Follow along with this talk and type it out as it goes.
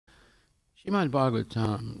Srimad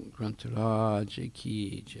Bhagavatam, Grantaraj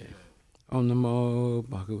Ki Jai. Om Namo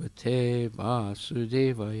Bhagavate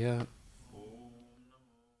Vasudevaya.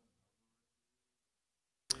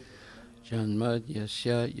 Janmad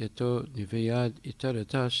Yasya Yato Nivayad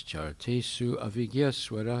Itaratas Chartesu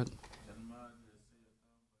Avigyaswarat.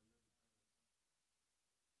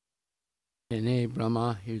 Tene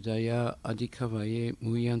Brahma Hridaya Adikavaye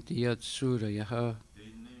Muyantiyat Surayaha.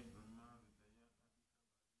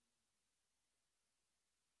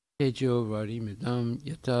 Tejo Varimidam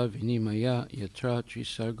Yata Vinimaya Yatra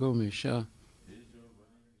Trisargo Misha.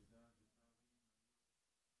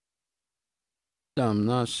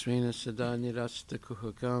 Damna Svena Sada Nirasta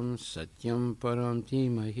Kuhakam Satyam Param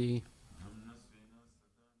Dhimahi.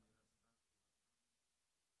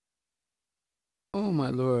 O my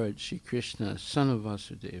Lord, Shri Krishna, son of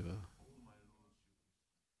Vasudeva.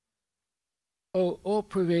 O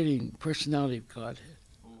all-pervading personality of Godhead.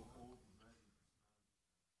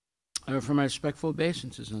 I offer my respectful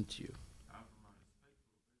obeisances unto you.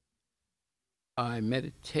 I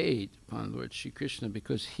meditate upon Lord Shri Krishna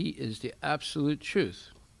because he is the absolute truth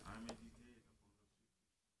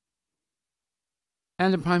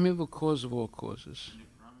and the primeval cause of all causes,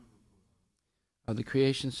 of the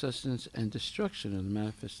creation, sustenance, and destruction of the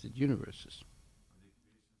manifested universes.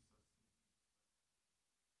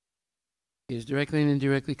 He is directly and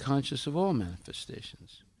indirectly conscious of all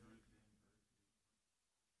manifestations.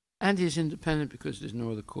 And he is independent because there is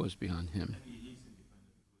no other cause beyond him.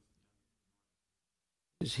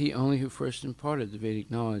 It is he only who first imparted the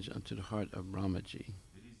Vedic knowledge unto the heart of Brahmaji,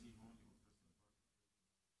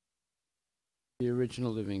 the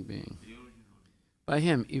original living being. By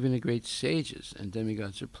him, even the great sages and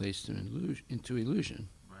demigods are placed into illusion,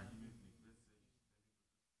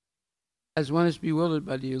 as one is bewildered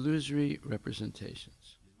by the illusory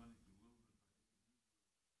representations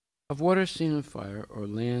of water seen on fire or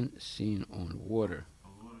land seen on water.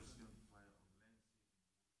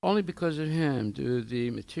 Only because of him do the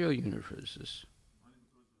material universes,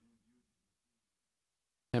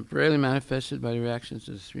 temporarily manifested by the reactions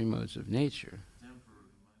of the three modes of nature,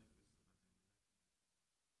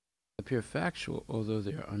 appear factual, although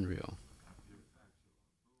they are unreal.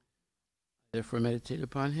 Therefore meditate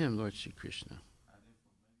upon him, Lord Shri Krishna,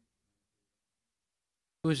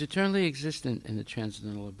 who is eternally existent in the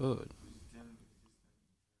transcendental abode,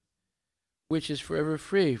 which is forever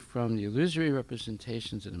free from the illusory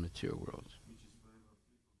representations of the material world.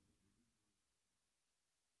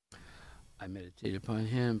 I meditate upon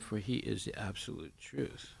him, for he is the absolute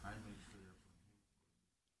truth.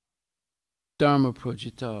 Dharma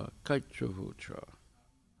projita kaitravutra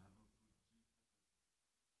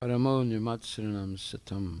paramo nirmatsaranam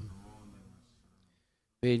satam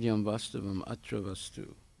vedyam vastavam atra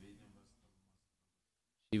vastu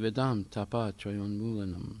shivadam tapa trayon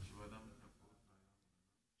mulanam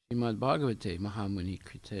Srimad Bhagavate Mahamuni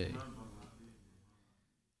Krite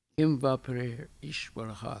Kim Vapare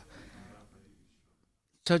Ishwaraha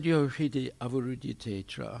Sadyo Hridi Avurudite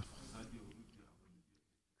Tra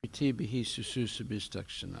Kriti Bihi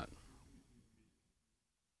Sususabhistakshanat.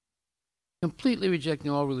 Completely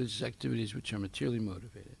rejecting all religious activities which are materially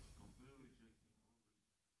motivated.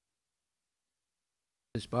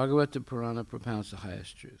 This Bhagavata Purana propounds the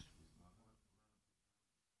highest truth.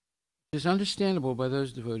 It is understandable by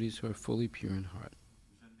those devotees who are fully pure in heart.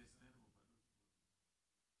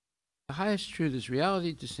 The highest truth is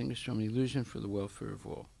reality distinguished from illusion for the welfare of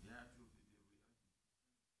all.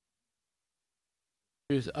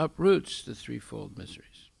 Truth uproots the threefold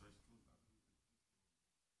miseries.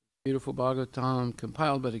 Beautiful Bhagavatam,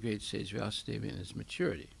 compiled by the great sage Vyasadeva in its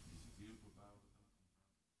maturity,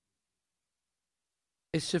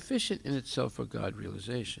 is sufficient in itself for God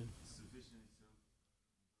realization.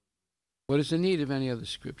 What is the need of any other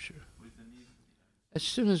scripture? As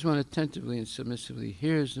soon as one attentively and submissively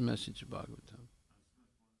hears the message of Bhagavatam,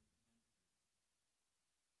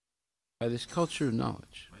 by this culture of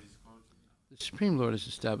knowledge, the Supreme Lord is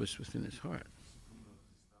established within his heart.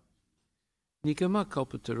 Nikama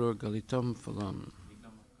kalpataror galitam phalam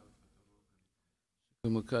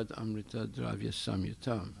sukumukad amrita dravya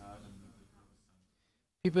samyutam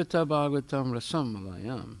pipata bhagavatam rasam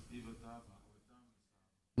malayam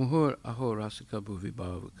muhur aho rasika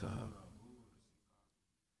bhuvibhavaka.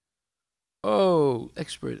 Oh,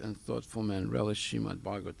 expert and thoughtful man, relish Srimad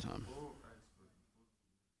Bhagavatam,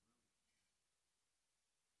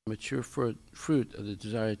 mature fruit of the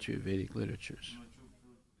desire tree of Vedic literatures.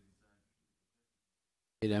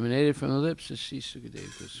 It emanated from the lips of Sri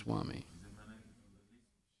Sukadeva Goswami.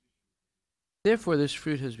 Therefore, this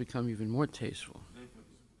fruit has become even more tasteful.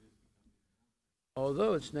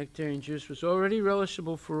 although its nectarian juice was already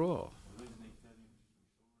relishable for all,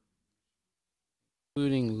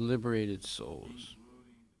 including liberated souls.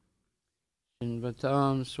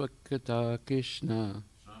 Shinvatam Swakata Krishna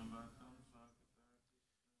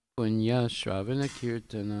Punya Shravana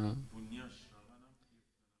Kirtana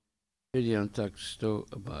Vidyantaksto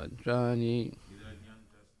Abhadrani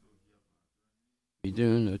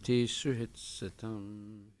Vidunoti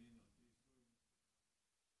Suhitsatam.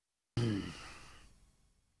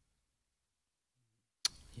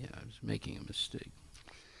 Yeah, I was making a mistake.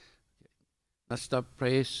 Nasta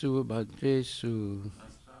Presu Bhadresu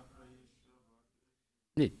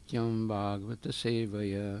Nityam Bhagavata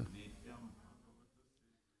Sevaya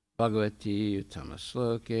Bhagavati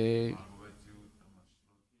Uttamasloke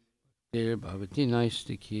Dear Bhavati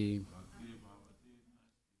Naistiki.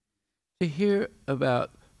 To hear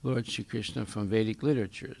about Lord Shri Krishna from Vedic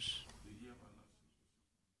literatures,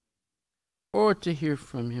 or to hear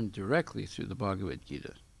from him directly through the Bhagavad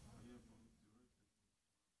Gita,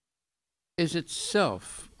 is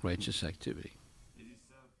itself righteous activity.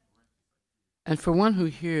 And for one who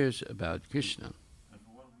hears about Krishna,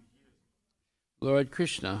 Lord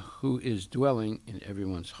Krishna, who is dwelling in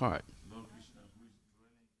everyone's heart,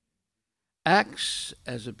 acts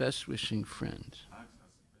as a best-wishing friend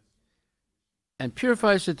and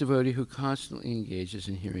purifies the devotee who constantly engages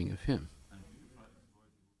in hearing of him.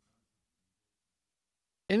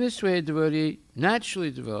 In this way, a devotee naturally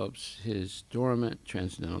develops his dormant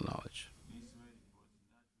transcendental knowledge.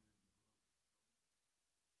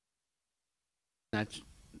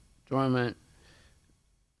 Dormant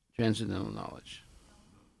transcendental knowledge.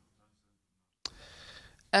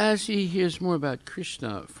 As he hears more about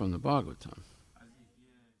Krishna from the Bhagavatam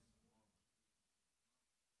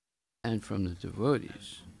and from the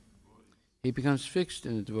devotees, he becomes fixed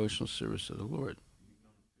in the devotional service of the Lord.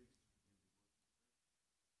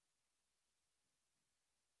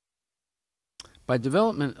 By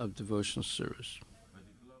development of devotional service,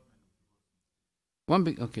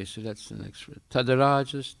 okay, so that's the next word.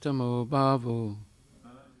 Tadarajas tamo bhavo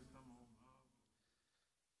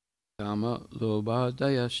kama loba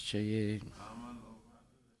dayaschaye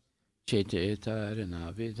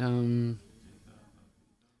chetetaravidam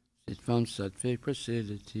sitvam sattve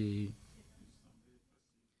prasidati.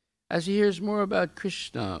 As he hears more about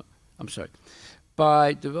Krishna,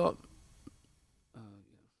 by development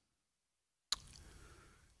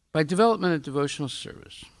of devotional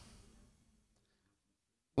service,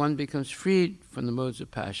 one becomes freed from the modes of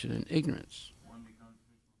passion and ignorance.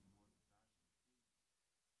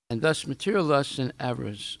 And thus material lust and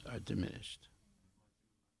avarice are diminished.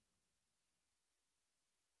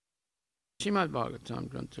 Srimad Bhagavatam,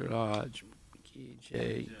 Grantaraj, Ki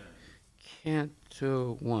Jai,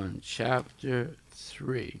 Canto 1, Chapter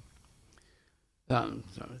 3,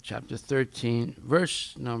 Chapter 13,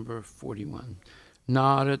 verse number 41.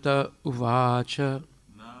 Narada Uvacha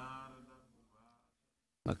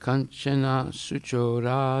Makanchana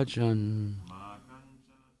Suchorajan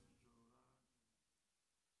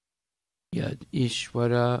Yad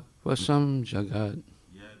Ishvara Vasam Jagat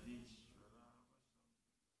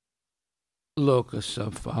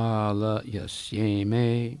Lokasafala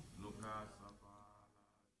Yasyeme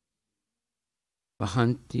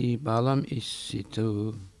Vahanti Balam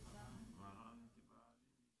Isitu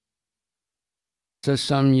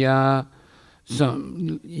Sasamya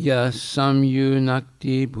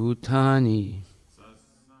Samyunakti Bhutani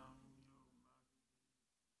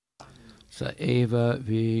Saeva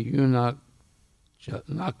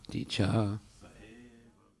Viyunakti Cha.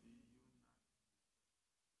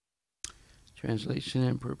 Translation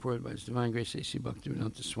and purport by His Divine Grace A.C.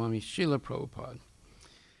 Bhaktivedanta Swami Srila Prabhupada.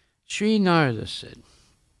 Sri Narada said,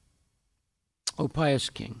 O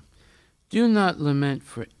pious king, do not lament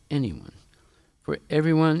for anyone, for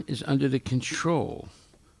everyone is under the control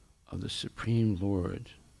of the Supreme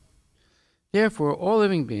Lord. Therefore, all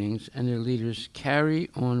living beings and their leaders carry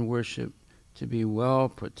on worship to be well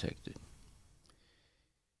protected.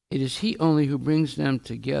 It is He only who brings them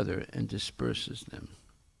together and disperses them.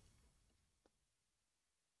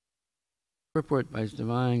 Purport by His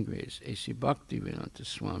Divine Grace, A.C. Bhaktivedanta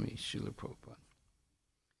Swami Srila Prabhupada.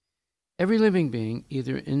 Every living being,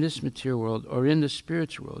 either in this material world or in the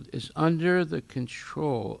spiritual world, is under the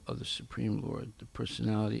control of the Supreme Lord, the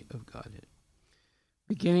personality of Godhead.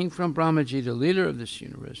 Beginning from Brahmaji, the leader of this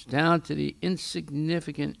universe, down to the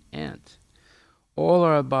insignificant ant, all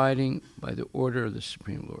are abiding by the order of the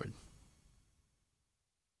Supreme Lord.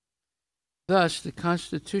 Thus, the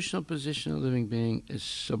constitutional position of a living being is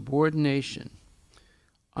subordination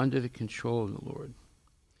under the control of the Lord.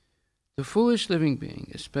 The foolish living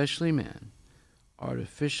being, especially man,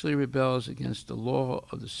 artificially rebels against the law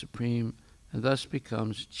of the Supreme and thus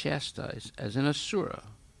becomes chastised as an asura,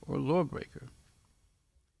 or lawbreaker.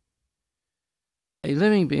 A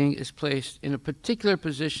living being is placed in a particular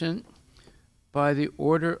position by the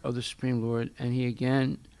order of the Supreme Lord, and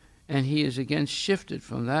he is again shifted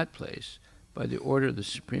from that place by the order of the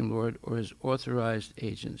Supreme Lord or his authorized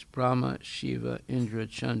agents, Brahma, Shiva, Indra,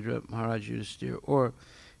 Chandra, Maharaj Yudhisthira, or,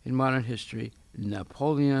 in modern history,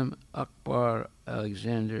 Napoleon, Akbar,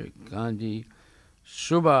 Alexander, Gandhi,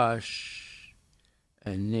 Subhash,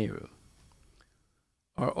 and Nehru.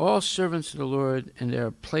 Are all servants of the Lord, and they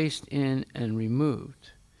are placed in and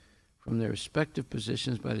removed from their respective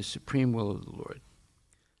positions by the supreme will of the Lord.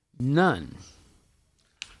 None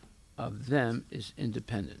of them is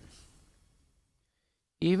independent.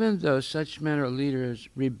 Even though such men or leaders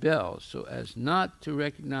rebel so as not to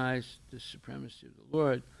recognize the supremacy of the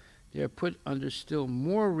Lord, they are put under still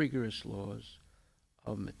more rigorous laws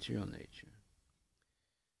of material nature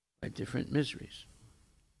by different miseries.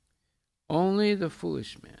 Only the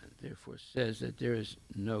foolish man, therefore, says that there is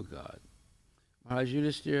no God. Maharaj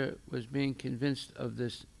Yudhisthira was being convinced of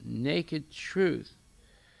this naked truth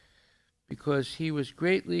because he was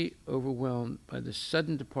greatly overwhelmed by the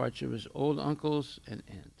sudden departure of his old uncles and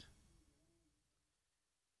aunt.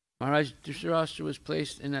 Maharaj Dhritarashtra was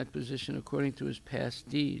placed in that position according to his past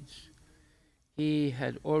deeds. He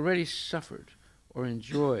had already suffered or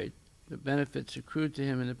enjoyed the benefits accrued to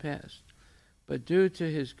him in the past, but due to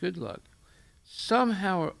his good luck,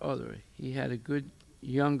 somehow or other, he had a good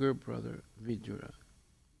younger brother, Vidura.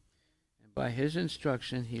 And by his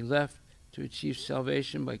instruction, he left to achieve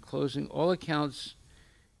salvation by closing all accounts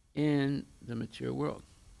in the material world.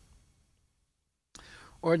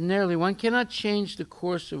 Ordinarily, one cannot change the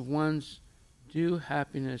course of one's due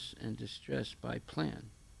happiness and distress by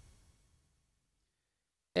plan.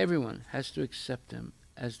 Everyone has to accept them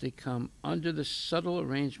as they come under the subtle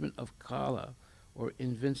arrangement of Kala, or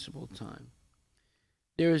invincible time.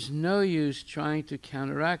 There is no use trying to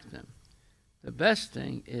counteract them. The best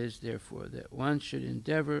thing is, therefore, that one should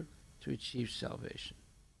endeavor to achieve salvation.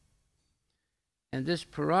 And this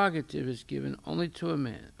prerogative is given only to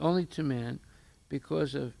man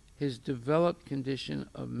because of his developed condition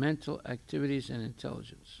of mental activities and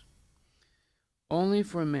intelligence. Only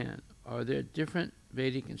for man are there different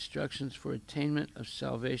Vedic instructions for attainment of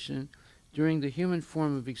salvation during the human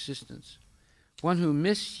form of existence. One who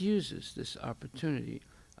misuses this opportunity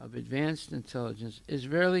of advanced intelligence is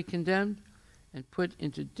verily condemned and put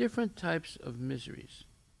into different types of miseries,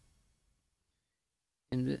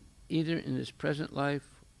 either in this present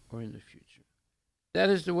life or in the future. That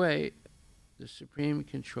is the way the Supreme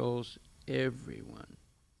controls everyone.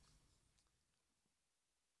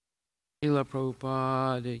 Srila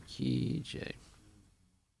Prabhupada Ki Jai.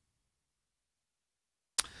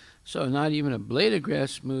 So not even a blade of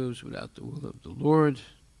grass moves without the will of the Lord.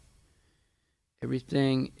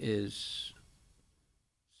 Everything is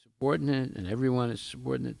subordinate, and everyone is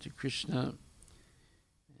subordinate to Krishna.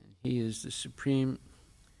 And he is the Supreme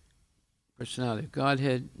Personality of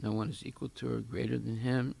Godhead. No one is equal to or greater than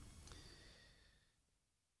him.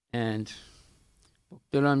 And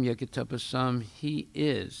Bhaktaram Yakatapasam, he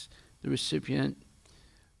is the recipient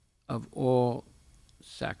of all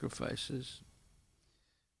sacrifices.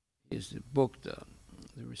 He is the Bhakta,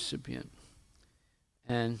 the recipient.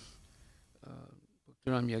 And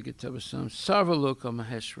Bhaktaram Yagatavasam Sarvaloka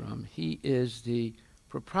Maheshwaram, he is the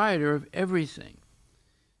proprietor of everything,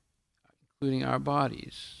 including our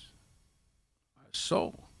bodies, our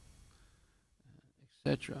soul,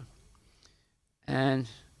 etc. And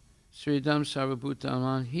Sridham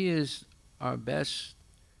Sarvabhutaman, he is our best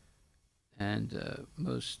and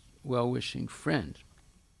most well-wishing friend.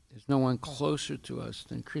 There's no one closer to us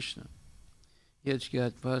than Krishna.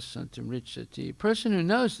 Yajgatva Santam Richati. A person who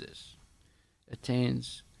knows this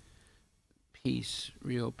attains peace,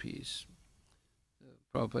 real peace.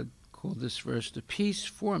 Prabhupada called this verse the peace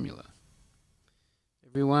formula.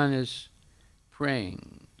 Everyone is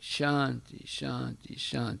praying, Shanti, Shanti,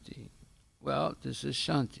 Shanti. Well, this is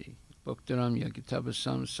Shanti. Bhaktaram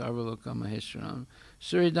Yagitabasam Sarvaloka Maheshwaram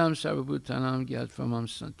Suridam Sarvabhutanam Gyattvamam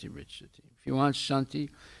Santi Richati. If you want Shanti,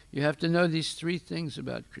 you have to know these three things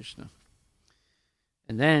about Krishna.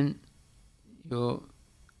 And then you'll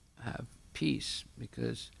have peace,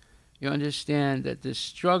 because you understand that this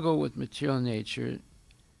struggle with material nature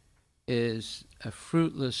is a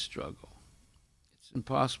fruitless struggle. It's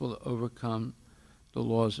impossible to overcome the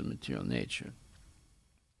laws of material nature.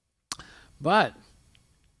 But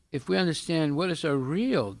if we understand what is our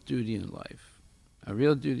real duty in life, our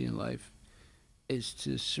real duty in life is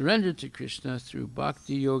to surrender to Krishna through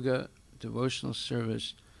bhakti yoga, devotional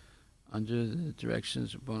service under the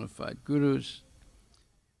directions of bona fide gurus,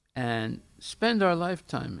 and spend our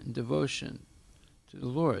lifetime in devotion to the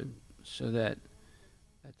Lord, so that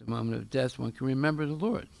at the moment of death one can remember the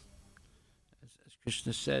Lord. As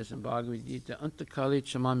Krishna says in Bhagavad Gita, Antakali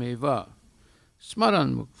chamameva,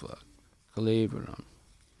 smaran mukva kalevaram,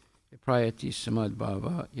 prayati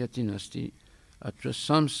samadbhava yatinasti atra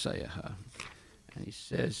samsayaha. And he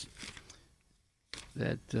says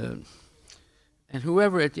that, and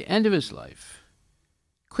whoever at the end of his life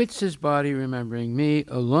quits his body remembering me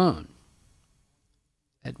alone,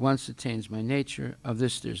 at once attains my nature. Of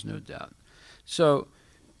this there's no doubt. So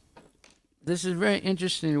this is very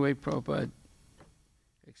interesting the way Prabhupada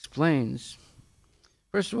explains.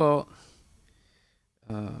 First of all,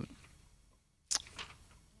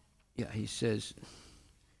 he says,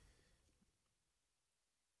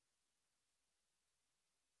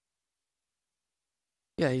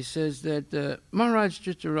 that Maharaj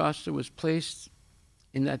Dhritarashtra was placed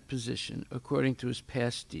in that position according to his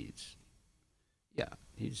past deeds.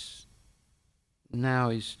 He's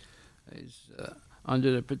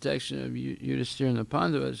under the protection of Yudhisthira and the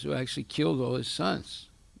Pandavas, who actually killed all his sons.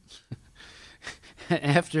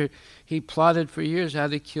 After he plotted for years how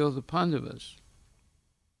to kill the Pandavas.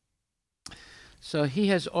 So he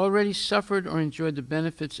has already suffered or enjoyed the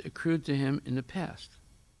benefits accrued to him in the past.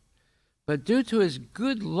 But due to his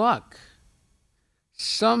good luck,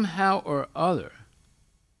 somehow or other,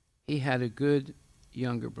 he had a good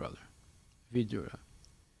younger brother, Vidura.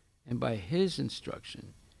 And by his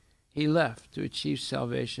instruction, he left to achieve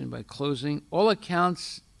salvation by closing all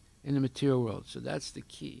accounts in the material world. So that's the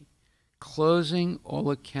key. Closing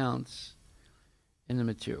all accounts in the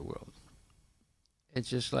material world. It's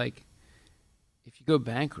just like if you go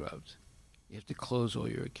bankrupt, you have to close all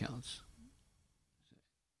your accounts.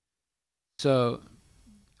 So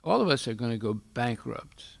all of us are going to go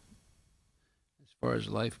bankrupt as far as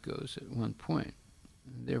life goes at one point.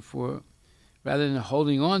 And therefore, rather than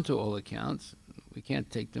holding on to all accounts, we can't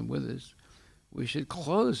take them with us, we should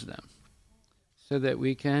close them so that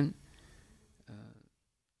we can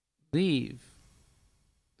leave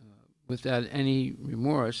without any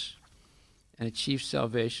remorse and achieve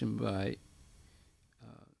salvation by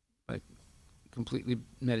completely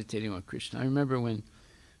meditating on Krishna. I remember when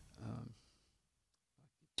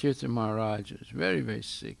Tirtha Maharaj was very, very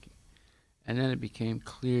sick, and then it became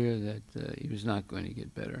clear that he was not going to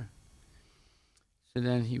get better. So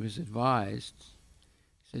then he was advised,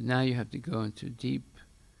 he said, now you have to go into deep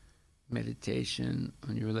meditation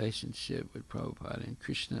on your relationship with Prabhupada and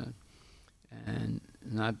Krishna and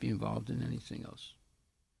not be involved in anything else.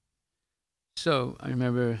 So I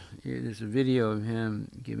remember there's a video of him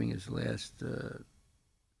giving his last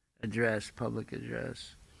address, public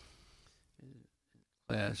address,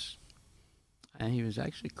 class, and he was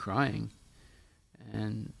actually crying,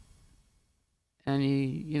 and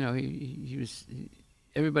he was.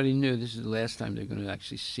 Everybody knew this is the last time they're going to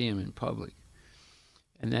actually see him in public.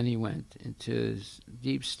 And then he went into his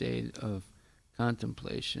deep state of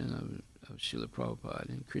contemplation of Srila Prabhupada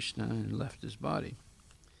and Krishna and left his body.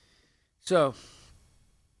 So,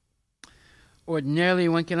 ordinarily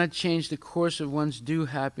one cannot change the course of one's due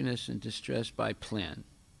happiness and distress by plan.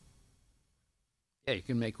 Yeah, you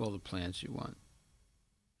can make all the plans you want.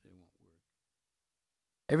 They won't work.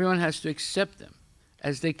 Everyone has to accept them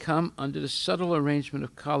as they come under the subtle arrangement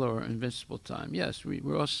of kala, or invincible time. Yes,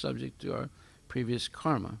 we're all subject to our previous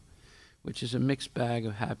karma, which is a mixed bag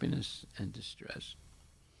of happiness and distress.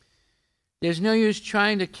 There's no use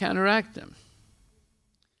trying to counteract them.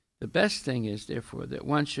 The best thing is, therefore, that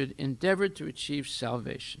one should endeavor to achieve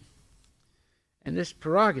salvation. And this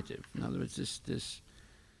prerogative, in other words, this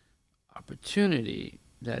opportunity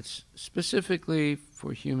that's specifically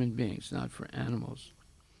for human beings, not for animals,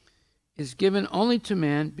 is given only to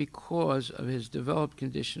man because of his developed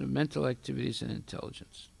condition of mental activities and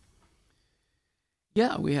intelligence.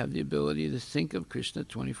 Yeah, we have the ability to think of Krishna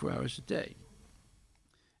 24 hours a day.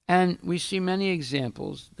 And we see many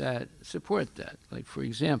examples that support that. Like, for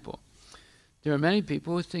example, there are many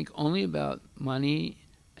people who think only about money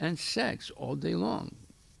and sex all day long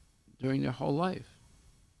during their whole life.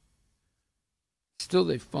 Still,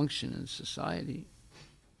 they function in society.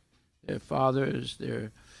 Their fathers,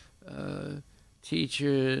 their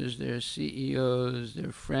teachers, their CEOs,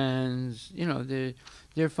 their friends,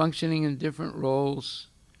 they're functioning in different roles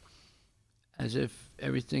as if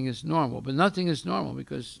everything is normal. But nothing is normal,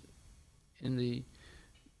 because in the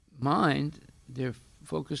mind, they're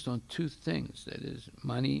focused on two things, that is,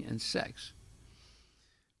 money and sex.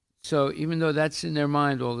 So even though that's in their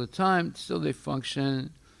mind all the time, still they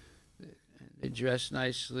function, They dress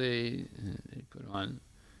nicely, and they put on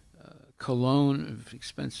cologne,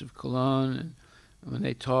 expensive cologne, and when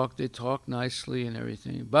they talk nicely and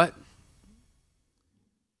everything. But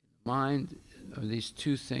the mind are these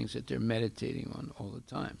two things that they're meditating on all the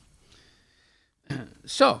time.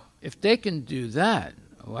 So, if they can do that,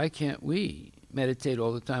 why can't we meditate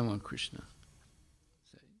all the time on Krishna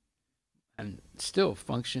and still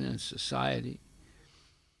function in society?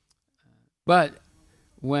 But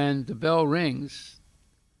when the bell rings,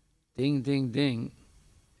 ding, ding, ding,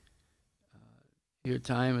 your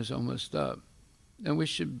time is almost up, then we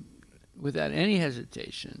should, without any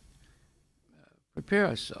hesitation, prepare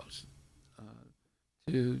ourselves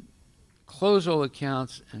to close all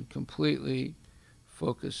accounts and completely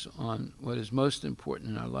focus on what is most important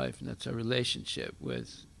in our life, and that's our relationship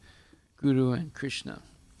with Guru and Krishna.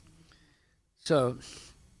 So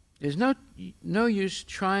there's no use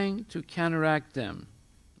trying to counteract them.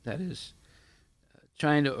 That is,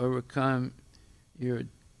 trying to overcome your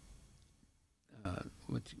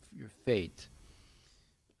fate.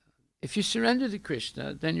 If you surrender to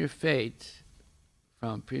Krishna, then your fate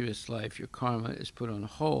from previous life, your karma, is put on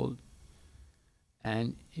hold,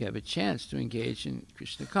 and you have a chance to engage in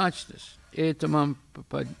Krishna consciousness. In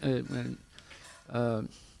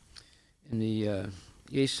the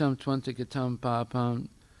Yesam Twantakatam Papam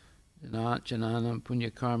Jananam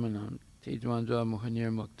Punya Karmanam Tidwandva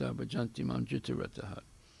Mohanir Mukta Bhajanti Mam Jyotirataha.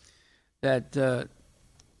 That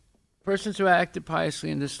persons who acted piously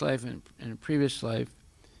in this life and in a previous life,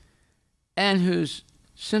 and whose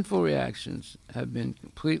sinful reactions have been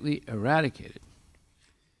completely eradicated,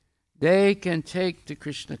 they can take to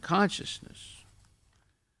Krishna consciousness,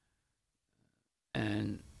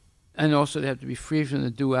 and also they have to be free from the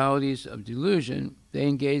dualities of delusion. They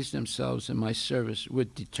engage themselves in my service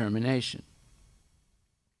with determination.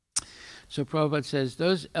 So Prabhupada says,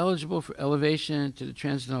 those eligible for elevation to the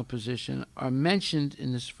transcendental position are mentioned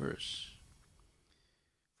in this verse.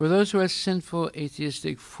 For those who are sinful,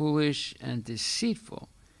 atheistic, foolish, and deceitful,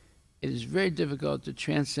 it is very difficult to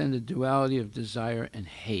transcend the duality of desire and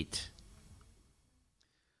hate.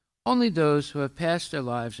 Only those who have passed their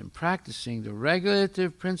lives in practicing the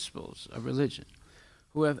regulative principles of religion,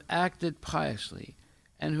 who have acted piously,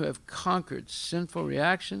 and who have conquered sinful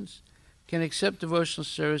reactions, can accept devotional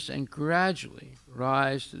service and gradually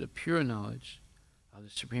rise to the pure knowledge of the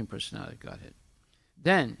Supreme Personality of Godhead.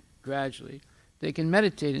 Then, gradually, they can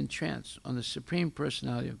meditate in trance on the Supreme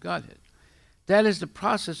Personality of Godhead. That is the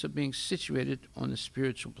process of being situated on the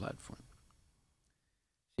spiritual platform.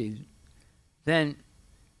 See, then,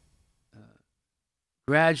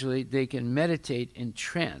 gradually, they can meditate in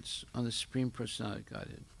trance on the Supreme Personality of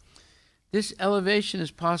Godhead. This elevation is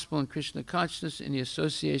possible in Krishna consciousness in the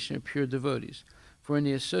association of pure devotees. For in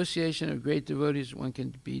the association of great devotees, one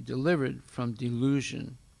can be delivered from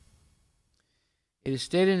delusion. It is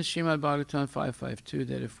stated in Srimad Bhagavatam 5.5.2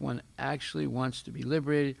 that if one actually wants to be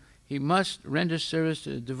liberated, he must render service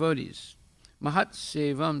to the devotees. Mahat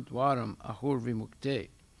sevam dwaram ahur vimukte.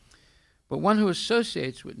 But one who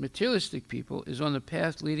associates with materialistic people is on the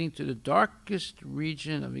path leading to the darkest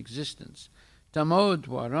region of existence. Tamo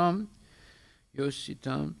dwaram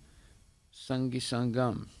yositam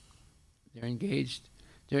sangisangam.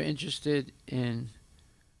 They're interested in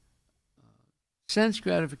sense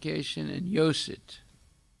gratification and yosit.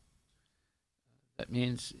 That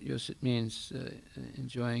means, yosit means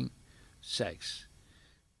enjoying sex.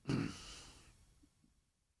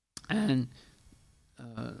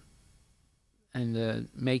 and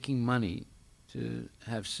making money to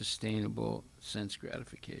have sustainable sense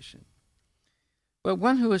gratification. But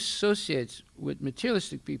one who associates with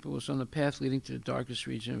materialistic people is on the path leading to the darkest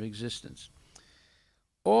region of existence.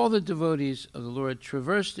 All the devotees of the Lord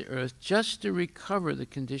traverse the earth just to recover the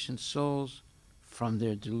conditioned souls from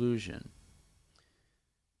their delusion.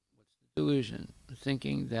 What's the delusion?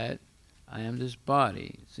 Thinking that I am this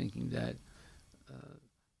body, thinking that the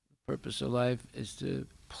purpose of life is to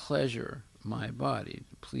pleasure my body,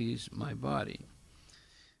 to please my body.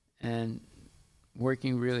 And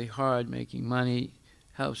working really hard, making money,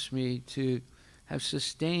 helps me to have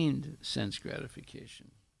sustained sense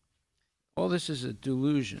gratification. All this is a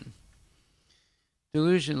delusion.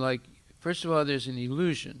 Delusion, like, first of all, there's an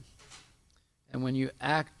illusion. And when you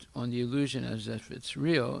act on the illusion as if it's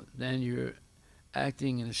real, then you're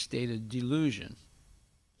acting in a state of delusion.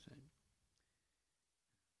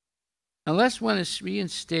 Unless one is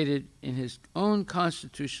reinstated in his own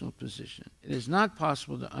constitutional position, it is not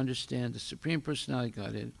possible to understand the Supreme Personality of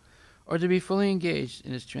Godhead or to be fully engaged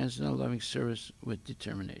in his transcendental loving service with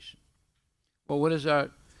determination. Well, what is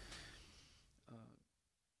our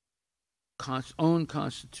own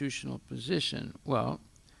constitutional position. Well,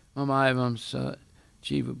 Mamayavam sa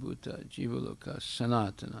Jiva Bhuta, Jiva Loka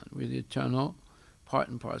Sanatana. We're the eternal part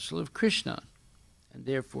and parcel of Krishna. And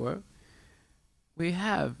therefore, we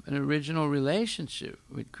have an original relationship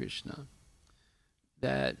with Krishna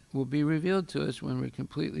that will be revealed to us when we're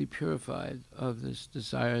completely purified of this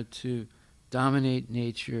desire to dominate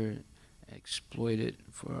nature, exploit it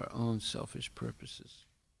for our own selfish purposes.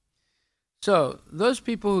 So, those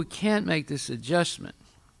people who can't make this adjustment,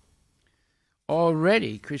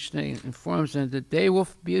 already Krishna informs them that they will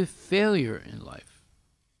be a failure in life.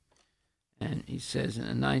 And he says in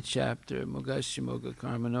the 9th chapter, Mogasya Moga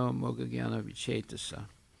Karmano Moga Jnana Vichetasa.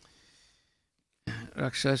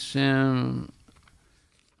 Raksasim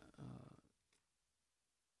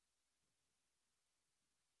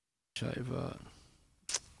Shaiva.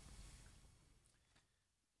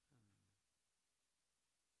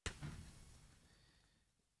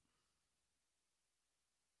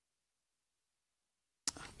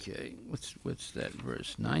 Okay, what's that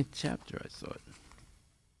verse? 9th chapter, I thought.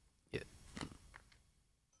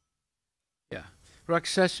 Yeah.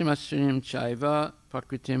 Raksasim Asrinim Chaiva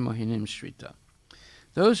Prakritim Mohinim Shrita.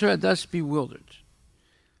 Those who are thus bewildered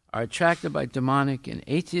are attracted by demonic and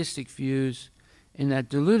atheistic views. In that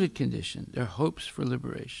deluded condition, their hopes for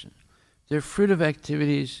liberation, their fruitive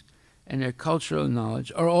activities, and their cultural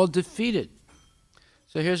knowledge are all defeated.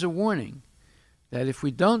 So here's a warning that if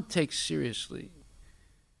we don't take seriously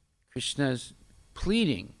Krishna's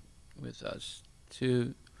pleading with us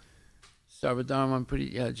to Sarvadharman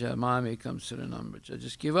Parityajya Mamekam Saranamraja,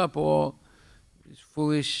 just give up all these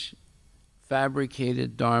foolish,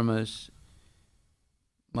 fabricated dharmas,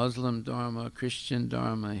 Muslim dharma, Christian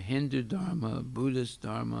dharma, Hindu dharma, Buddhist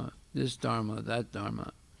dharma, this dharma, that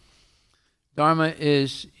dharma. Dharma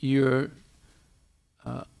is your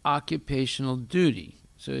occupational duty.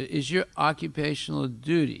 So is your occupational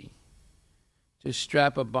duty to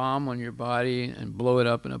strap a bomb on your body and blow it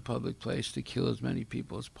up in a public place to kill as many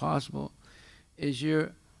people as possible? Is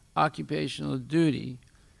your occupational duty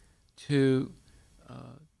to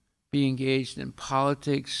be engaged in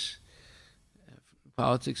politics?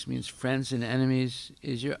 Politics means friends and enemies.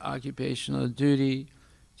 Is your occupational duty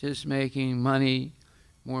just making money,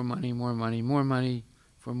 more money, more money, more money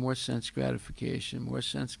for more sense gratification, more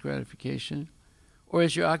sense gratification? Or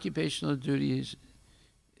is your occupational duty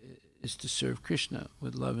is to serve Krishna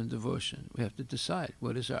with love and devotion? We have to decide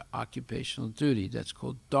what is our occupational duty. That's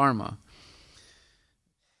called dharma.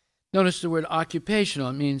 Notice the word occupational.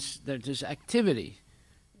 It means that there's activity.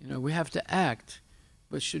 We have to act.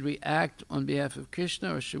 But should we act on behalf of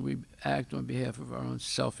Krishna or should we act on behalf of our own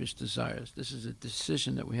selfish desires? This is a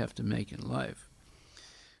decision that we have to make in life.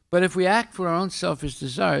 But if we act for our own selfish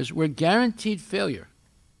desires, we're guaranteed failure.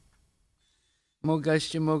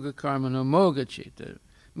 Mogasya moga karmano moga cheta,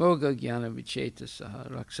 moga jnana vicheta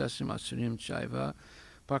saha, raksasim asurim chaiva,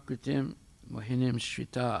 pakritim mohinim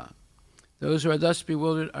shrita. Those who are thus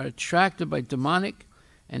bewildered are attracted by demonic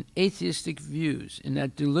and atheistic views. In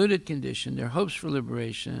that deluded condition, their hopes for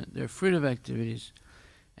liberation, their fruitive activities,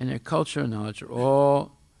 and their cultural knowledge are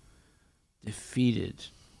all defeated.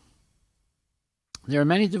 There are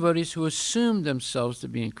many devotees who assume themselves to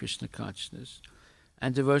be in Krishna consciousness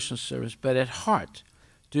and devotional service, but at heart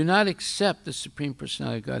do not accept the Supreme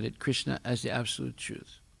Personality of Godhead, Krishna, as the absolute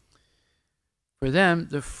truth. For them,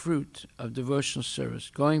 the fruit of devotional service,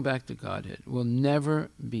 going back to Godhead, will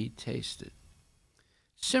never be tasted.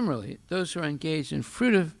 Similarly, those who are engaged in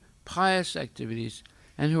fruitive, pious activities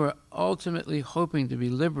and who are ultimately hoping to be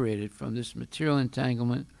liberated from this material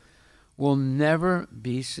entanglement will never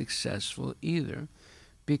be successful either,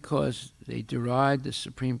 because they deride the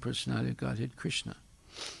Supreme Personality of Godhead, Krishna.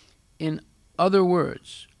 In other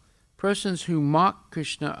words, persons who mock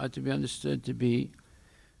Krishna are to be understood to be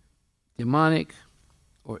demonic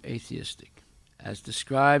or atheistic. As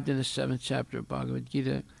described in the 7th chapter of Bhagavad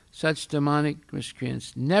Gita, such demonic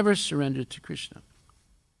miscreants never surrender to Krishna.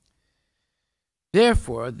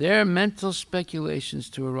 Therefore, their mental speculations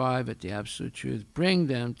to arrive at the absolute truth bring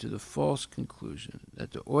them to the false conclusion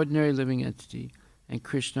that the ordinary living entity and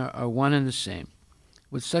Krishna are one and the same.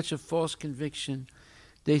 With such a false conviction,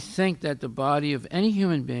 they think that the body of any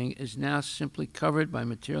human being is now simply covered by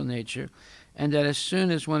material nature, and that as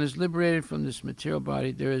soon as one is liberated from this material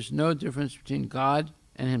body, there is no difference between God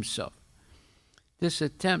and himself. This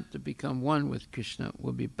attempt to become one with Krishna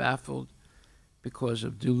will be baffled because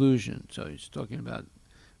of delusion. So he's talking about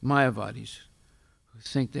Mayavadis who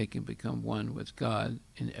think they can become one with God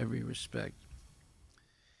in every respect.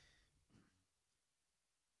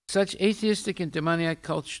 Such atheistic and demoniac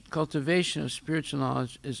cultivation of spiritual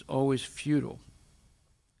knowledge is always futile.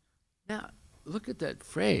 Now, look at that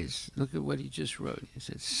phrase. Look at what he just wrote. He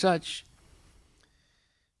said, such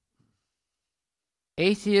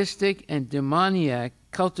atheistic and demoniac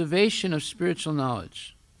cultivation of spiritual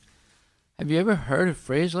knowledge. Have you ever heard a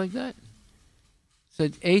phrase like that?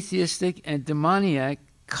 Such atheistic and demoniac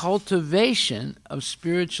cultivation of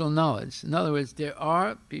spiritual knowledge. In other words, there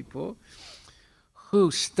are people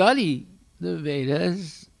who study the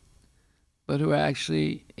Vedas, but who are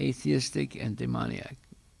actually atheistic and demoniac.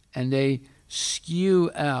 And they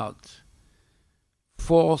spew out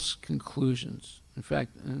false conclusions. In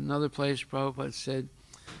fact, in another place, Prabhupada said,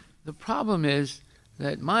 the problem is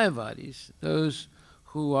that Mayavadis, those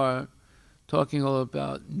who are talking all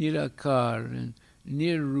about Nirakar and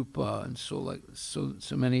Nirupa and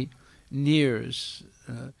so many nears,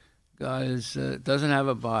 God doesn't have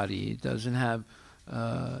a body, he doesn't have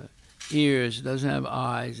ears, he doesn't have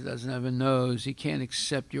eyes, he doesn't have a nose, he can't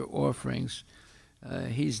accept your offerings.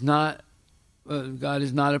 He's not, God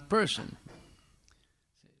is not a person.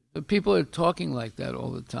 But people are talking like that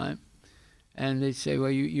all the time. And they say,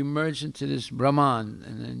 well, you merge into this Brahman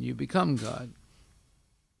and then you become God.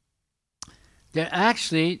 They're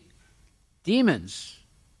actually demons,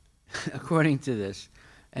 according to this,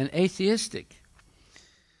 and atheistic.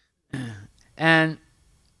 And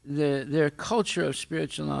their culture of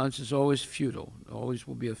spiritual knowledge is always futile, always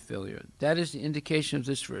will be a failure. That is the indication of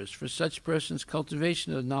this verse. For such persons,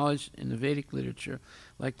 cultivation of knowledge in the Vedic literature,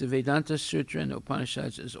 like the Vedanta Sutra and the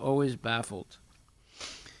Upanishads, is always baffled.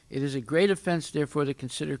 It is a great offense, therefore, to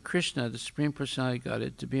consider Krishna, the Supreme Personality of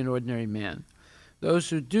Godhead, to be an ordinary man. Those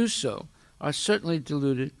who do so are certainly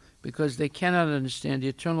deluded because they cannot understand the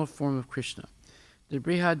eternal form of Krishna. The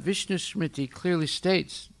Brihad Vishnu Smriti clearly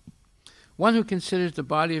states, one who considers the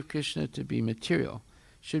body of Krishna to be material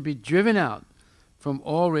should be driven out from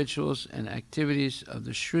all rituals and activities of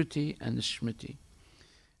the Shruti and the Smriti.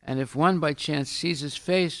 And if one by chance sees his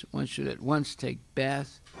face, one should at once take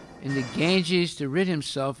bath in the Ganges to rid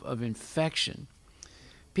himself of infection.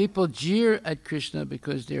 People jeer at Krishna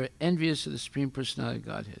because they are envious of the Supreme Personality of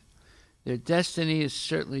Godhead. Their destiny is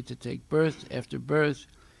certainly to take birth after birth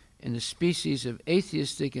in the species of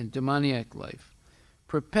atheistic and demoniac life.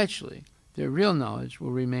 Perpetually, their real knowledge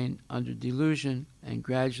will remain under delusion, and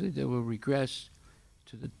gradually they will regress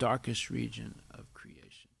to the darkest region of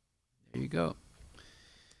creation. There you go.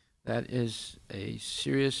 That is a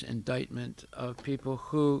serious indictment of people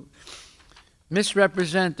who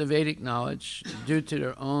misrepresent the Vedic knowledge due to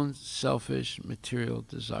their own selfish material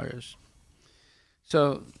desires.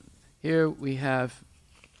 So here we have,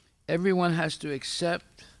 everyone has to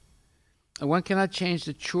accept, one cannot change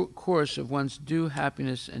the course of one's due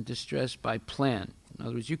happiness and distress by plan. In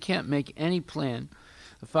other words, you can't make any plan,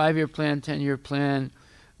 a 5-year plan, 10-year plan,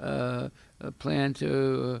 a plan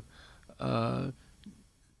to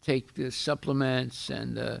take the supplements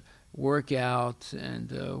and work out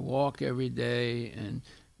and walk every day. And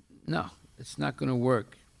no, it's not going to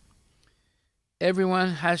work. Everyone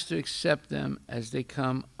has to accept them as they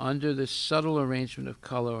come under the subtle arrangement of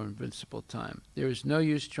color or invincible time. There is no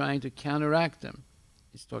use trying to counteract them.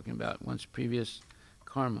 He's talking about one's previous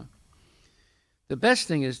karma. The best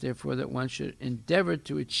thing is, therefore, that one should endeavor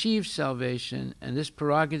to achieve salvation, and this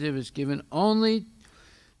prerogative is given only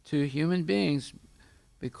to human beings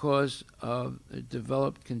because of the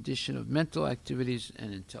developed condition of mental activities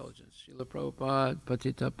and intelligence. Srila Prabhupada,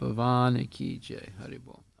 Patita Pavan Ki Jai,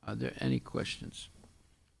 Haribol. Are there any questions?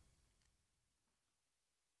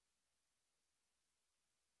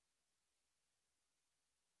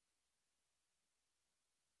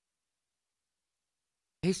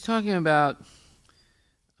 He's talking about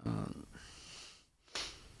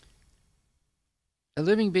a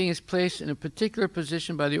living being is placed in a particular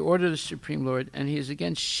position by the order of the Supreme Lord, and he is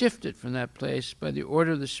again shifted from that place by the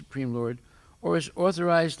order of the Supreme Lord or his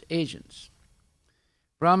authorized agents.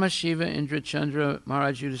 Brahma, Shiva, Indra, Chandra,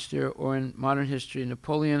 Maharaj Yudhisthira, or in modern history,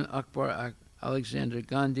 Napoleon, Akbar, Alexander,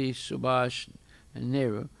 Gandhi, Subhash, and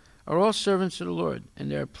Nehru, are all servants of the Lord,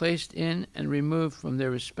 and they are placed in and removed from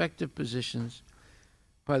their respective positions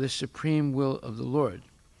by the supreme will of the Lord.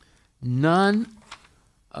 None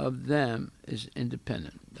of them is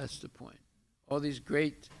independent. That's the point. All these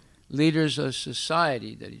great leaders of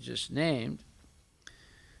society that he just named,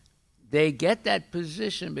 they get that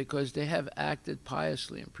position because they have acted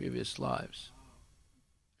piously in previous lives.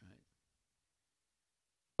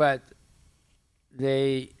 But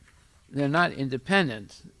they're not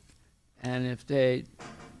independent. And if they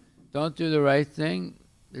don't do the right thing,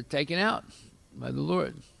 they're taken out by the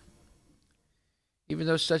Lord. Even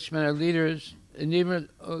though such men are leaders, and even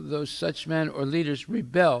though such men or leaders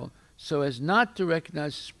rebel so as not to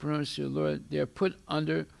recognize the supremacy of the Lord, they are put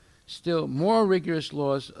under still more rigorous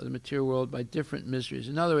laws of the material world by different miseries.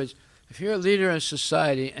 In other words, if you're a leader in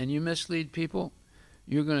society and you mislead people,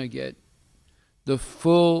 you're going to get the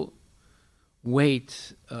full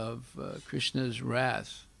weight of Krishna's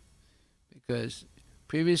wrath. Because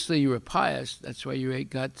previously you were pious, that's why you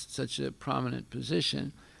got such a prominent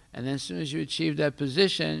position. And then as soon as you achieve that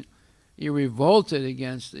position, you revolted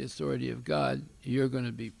against the authority of God, you're going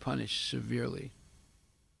to be punished severely.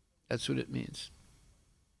 That's what it means.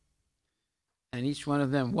 And each one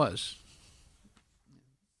of them was.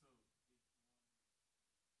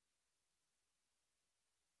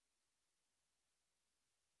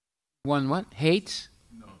 One what? Hates?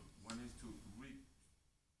 No, one is to reap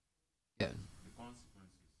Yeah. the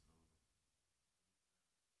consequences.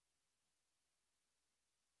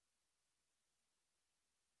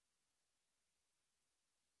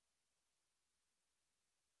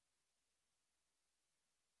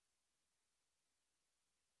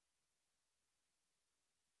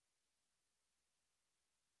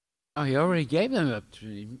 Oh, he already gave them up to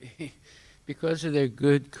him. Because of their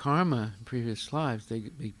good karma in previous lives, they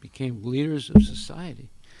became leaders of society.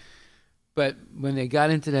 But when they got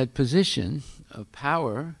into that position of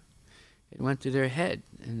power, it went to their head,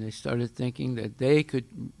 and they started thinking that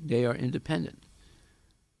they are independent.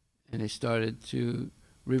 And they started to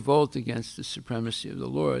revolt against the supremacy of the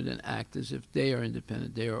Lord and act as if they are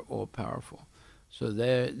independent, they are all-powerful. So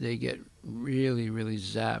they get really, really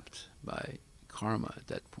zapped by karma at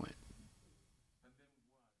that point.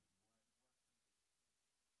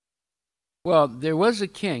 Well, there was a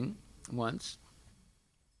king once,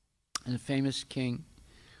 a famous king,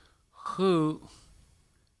 who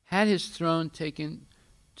had his throne taken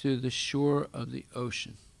to the shore of the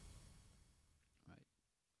ocean. Right.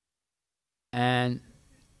 And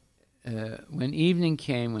when evening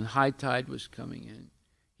came, when high tide was coming in,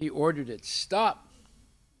 he ordered it, stop.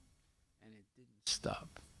 And it didn't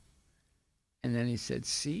stop. And then he said,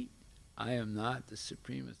 see, I am not the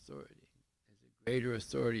supreme authority. Greater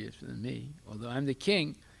authority than me. Although I'm the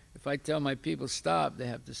king, if I tell my people stop, they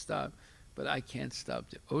have to stop. But I can't stop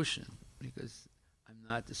the ocean because I'm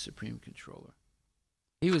not the supreme controller.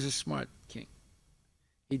 He was a smart king.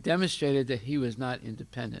 He demonstrated that he was not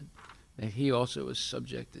independent, that he also was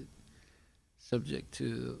subject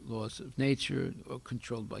to laws of nature or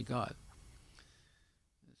controlled by God.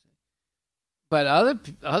 But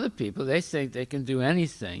other people, they think they can do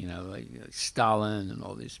anything, like Stalin and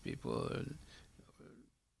all these people,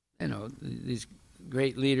 these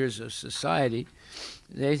great leaders of society.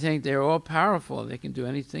 They think they're all powerful. They can do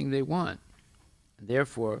anything they want. And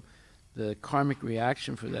therefore, the karmic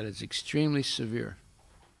reaction for that is extremely severe.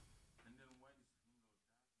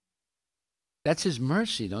 That's his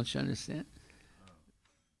mercy, don't you understand?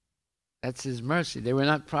 That's his mercy. They were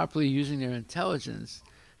not properly using their intelligence.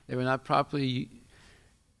 They were not properly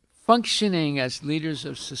functioning as leaders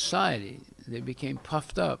of society. They became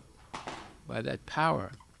puffed up by that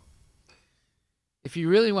power. If you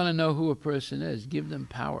really want to know who a person is, give them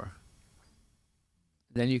power.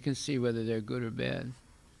 Then you can see whether they're good or bad.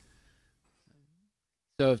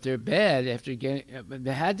 So if they're bad,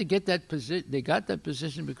 they had to get that position. They got that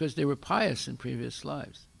position because they were pious in previous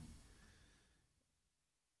lives.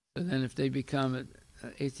 So then, if they become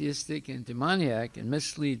atheistic and demoniac and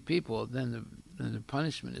mislead people, then the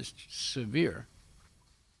punishment is severe,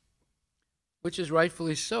 which is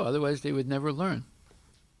rightfully so. Otherwise, they would never learn.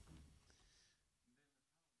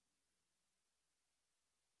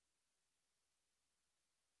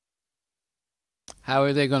 How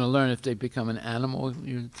are they going to learn if they become an animal,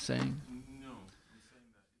 you're saying? No, I'm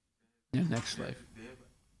saying that In next life. They have acted.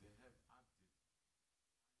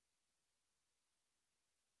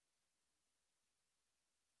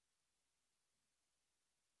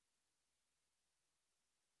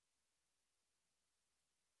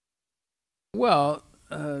 Well,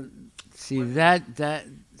 the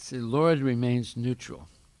Lord remains neutral.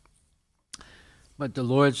 But the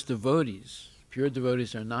Lord's devotees, pure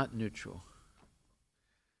devotees, are not neutral.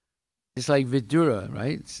 It's like Vidura,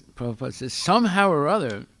 right? Prabhupada says, somehow or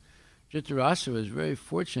other, Dhritarashtra was very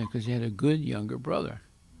fortunate because he had a good younger brother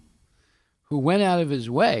who went out of his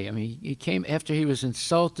way. I mean, he came after he was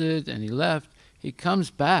insulted and he left. He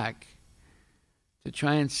comes back to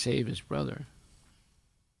try and save his brother.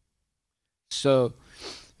 So,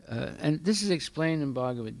 and this is explained in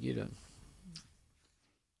Bhagavad Gita.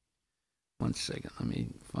 One second, let me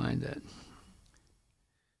find that.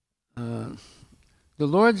 The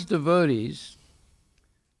Lord's devotees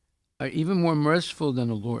are even more merciful than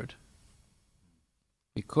the Lord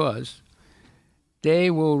because they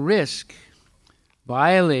will risk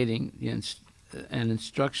violating and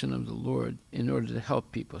instruction of the Lord in order to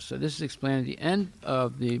help people. So this is explained at the end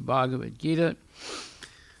of the Bhagavad Gita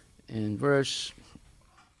in verse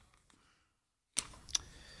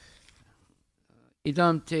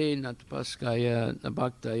Idam te natapaskaya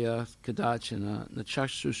nabhaktaya kadachana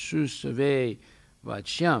nachakshushu save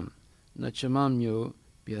vachyam nachamamyo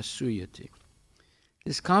vyasuyati.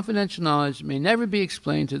 This confidential knowledge may never be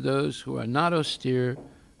explained to those who are not austere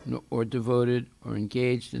or devoted or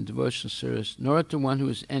engaged in devotional service, nor to one who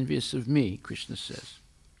is envious of me, Krishna says.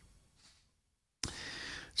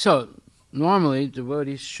 So, normally,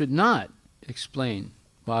 devotees should not explain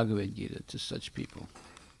Bhagavad Gita to such people,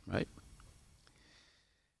 right?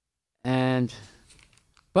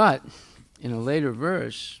 But, in a later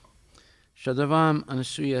verse, Shadavam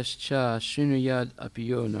anasuyascha shrunuyad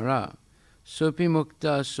apiyo nara sopi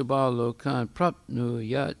mukta subal lokan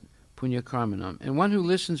prapnuyat punyakarmanam. And one who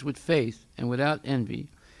listens with faith and without envy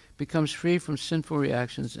becomes free from sinful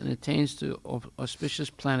reactions and attains to auspicious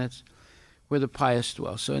planets where the pious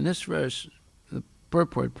dwell. So in this verse, the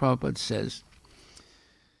purport, Prabhupada says,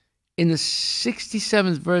 in the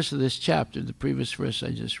 67th verse of this chapter, the previous verse I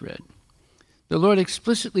just read, the Lord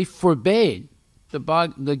explicitly forbade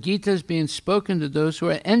the Gita's being spoken to those who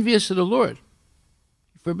are envious of the Lord.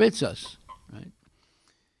 He forbids us, right?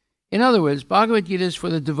 In other words, Bhagavad Gita is for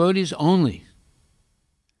the devotees only.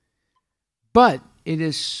 But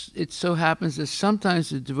it so happens that sometimes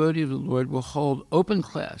the devotee of the Lord will hold open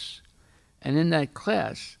class, and in that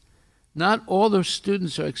class, not all the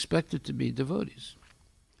students are expected to be devotees.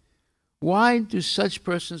 Why do such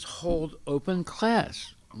persons hold open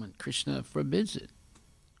class when Krishna forbids it?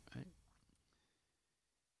 Right?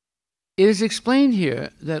 It is explained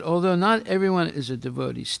here that although not everyone is a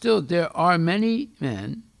devotee, still there are many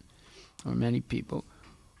men or many people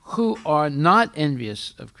who are not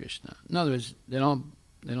envious of Krishna. In other words, they don't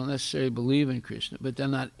necessarily believe in Krishna, but they're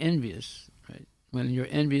not envious. Right? When you're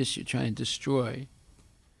envious, you're trying to destroy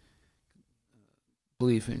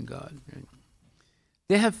belief in God. Right?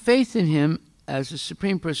 They have faith in him as the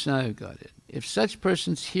Supreme Personality of Godhead. If such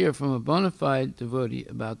persons hear from a bona fide devotee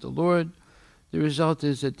about the Lord, the result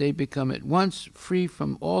is that they become at once free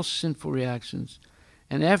from all sinful reactions,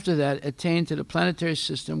 and after that attain to the planetary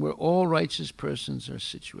system where all righteous persons are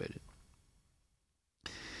situated.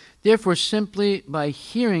 Therefore, simply by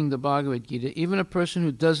hearing the Bhagavad Gita, even a person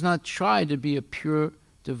who does not try to be a pure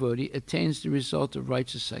devotee attains the result of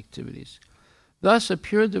righteous activities. Thus, a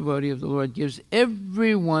pure devotee of the Lord gives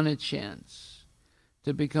everyone a chance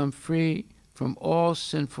to become free from all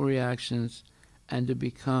sinful reactions and to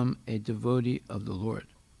become a devotee of the Lord.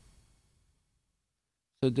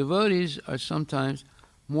 So devotees are sometimes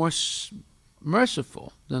more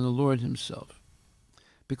merciful than the Lord himself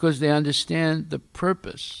because they understand the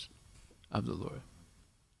purpose of the Lord.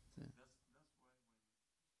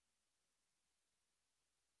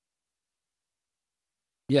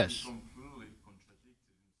 Yes.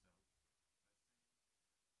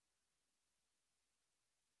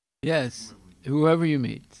 Yes, whoever you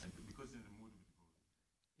meet.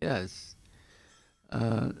 Yes.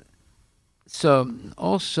 So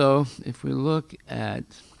also, if we look at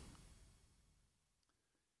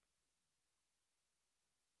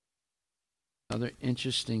another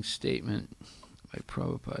interesting statement by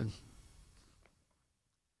Prabhupada.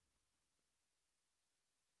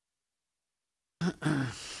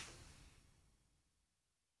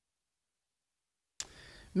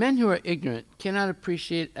 Men who are ignorant cannot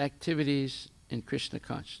appreciate activities in Krishna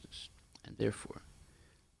consciousness, and therefore,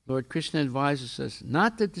 Lord Krishna advises us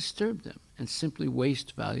not to disturb them and simply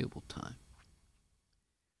waste valuable time.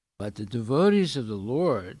 But the devotees of the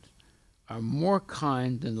Lord are more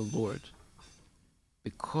kind than the Lord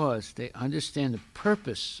because they understand the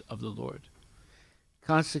purpose of the Lord.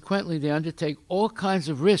 Consequently, they undertake all kinds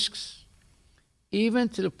of risks, even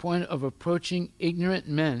to the point of approaching ignorant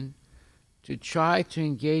men to try to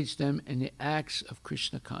engage them in the acts of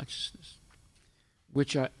Krishna consciousness,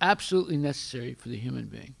 which are absolutely necessary for the human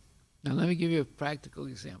being. Now let me give you a practical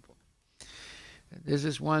example. There's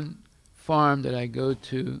this one farm that I go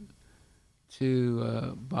to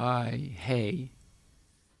buy hay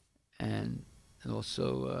and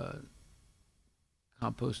also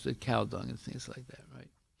composted cow dung and things like that, right?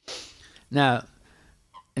 Now,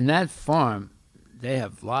 in that farm, they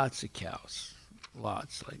have lots of cows,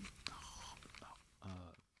 lots, like maybe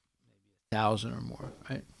 1,000 or more,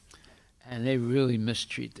 right? And they really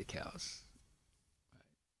mistreat the cows. Right?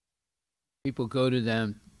 People go to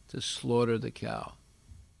them to slaughter the cow,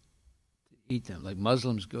 to eat them. Like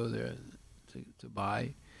Muslims go there to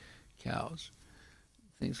buy cows,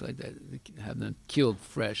 things like that. They have them killed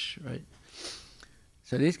fresh, right?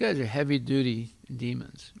 So these guys are heavy-duty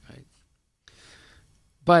demons, right?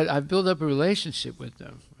 But I've built up a relationship with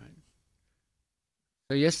them, right?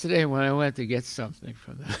 So yesterday when I went to get something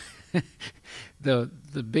from them,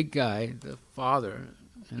 the big guy, the father,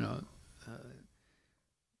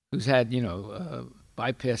 who's had,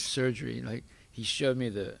 bypass surgery, like he showed me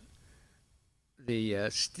the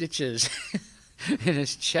stitches in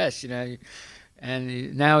his chest,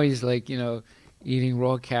 and now he's like, eating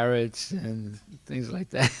raw carrots and things like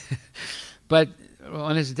that. But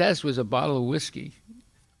on his desk was a bottle of whiskey,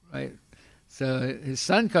 right? So his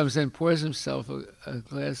son comes in, pours himself a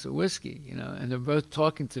glass of whiskey, and they're both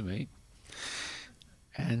talking to me.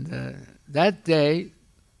 And that day,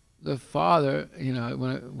 the father,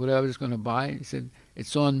 what I was going to buy, he said,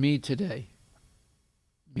 "It's on me today."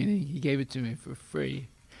 Meaning he gave it to me for free.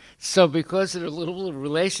 So because of the little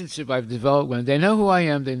relationship I've developed with them, they know who I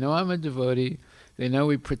am, they know I'm a devotee, they know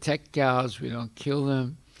we protect cows, we don't kill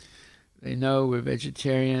them, they know we're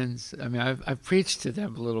vegetarians. I mean, I've preached to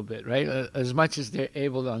them a little bit, right? As much as they're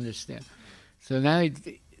able to understand. So now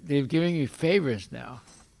they're giving me favors now.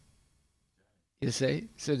 You see?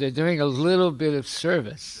 So they're doing a little bit of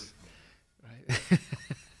service,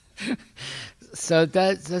 right? So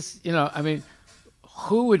that's, I mean,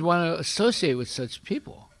 who would want to associate with such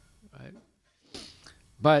people, right?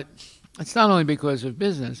 But it's not only because of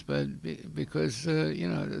business, but because,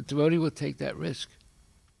 the devotee will take that risk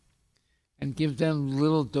and give them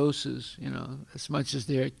little doses, as much as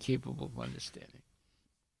they're capable of understanding.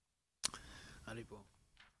 Haribol.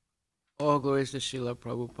 All glories to Srila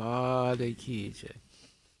Prabhupada ki jai.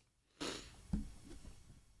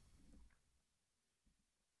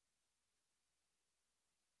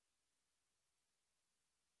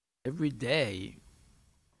 Every day,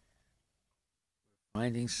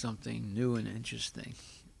 finding something new and interesting.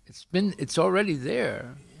 It's already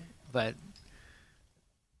there, but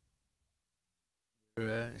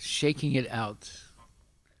we're shaking it out,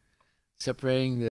 separating the